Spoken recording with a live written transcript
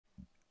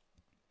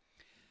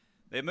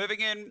They're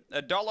moving in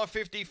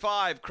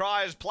 $1.55.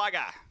 Cries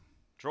Plugger.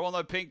 Drawn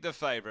the pink, the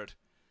favourite.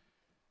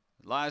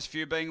 Last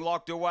few being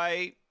locked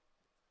away.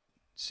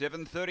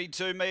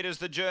 7:32 metres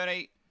the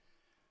journey.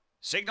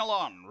 Signal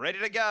on. Ready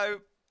to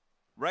go.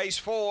 Race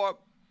 4.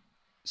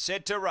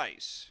 Set to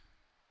race.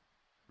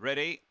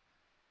 Ready.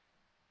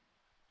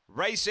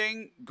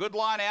 Racing, good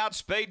line out,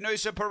 Speed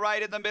Noosa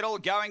Parade in the middle,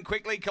 going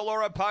quickly,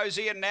 Kalura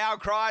Posey, and now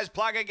Cries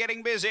Plugger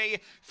getting busy.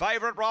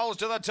 Favourite rolls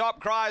to the top,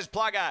 Cries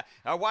Plugger,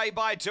 away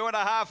by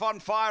 2.5 on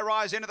Fire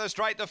Rise into the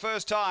straight the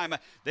first time.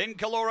 Then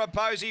Kalura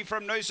Posey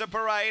from Noosa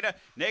Parade,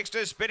 next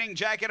is Spinning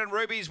Jacket and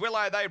Ruby's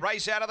Willow. They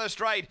race out of the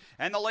straight,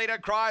 and the leader,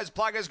 Cries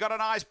Plugger's got a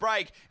nice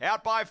break,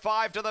 out by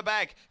 5 to the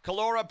back.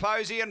 Kalura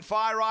Posey and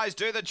Fire Rise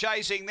do the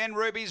chasing, then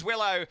Ruby's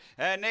Willow.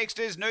 Next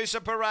is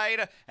Noosa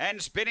Parade,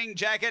 and Spinning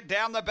Jacket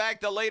down the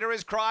back, the leader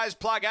is Cries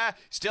Plugger,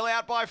 still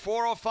out by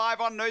 4 or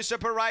 5 on Noosa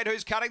Parade,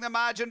 who's cutting the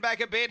margin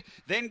back a bit.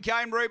 Then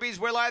came Ruby's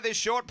Willow, this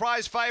short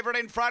prize favourite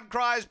in front,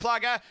 Cries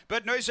Plugger,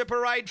 but Noosa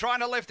Parade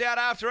trying to lift out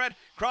after it.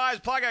 Cries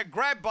Plugger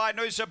grabbed by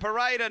Noosa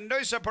Parade, and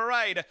Noosa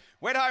Parade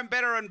went home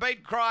better and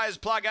beat Cries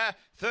Plugger.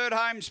 Third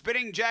home,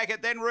 Spinning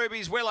Jacket, then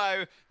Ruby's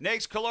Willow.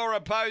 Next,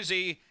 Kalura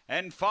Posey,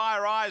 and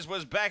Fire Eyes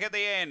was back at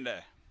the end.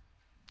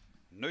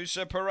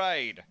 Noosa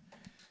Parade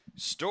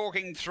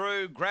stalking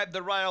through, grabbed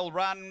the rail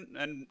run,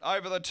 and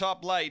over the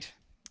top late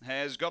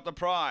has got the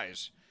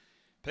prize.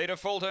 Peter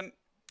Fulton,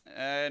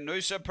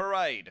 Noosa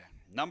Parade,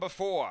 number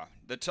 4.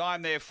 The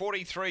time there,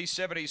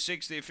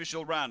 43.76, the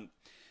official run.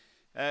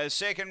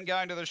 Second,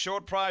 going to the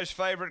short prize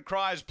favourite,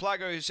 Cries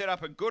Plugger, who set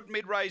up a good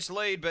mid-race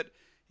lead, but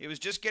he was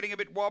just getting a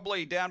bit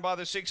wobbly down by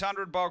the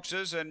 600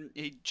 boxes, and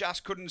he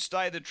just couldn't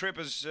stay the trip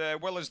as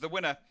well as the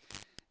winner.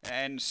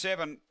 And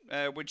 7,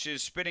 which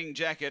is Spinning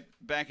Jacket,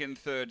 back in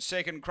third.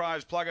 Second,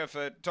 Cries Plugger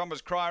for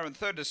Thomas Cryer, and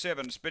third to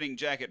 7, Spinning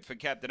Jacket for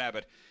Captain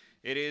Abbott.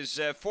 It is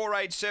 4,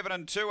 8, 7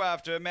 and 2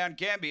 after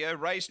Mt-Gambier,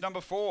 race number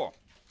 4.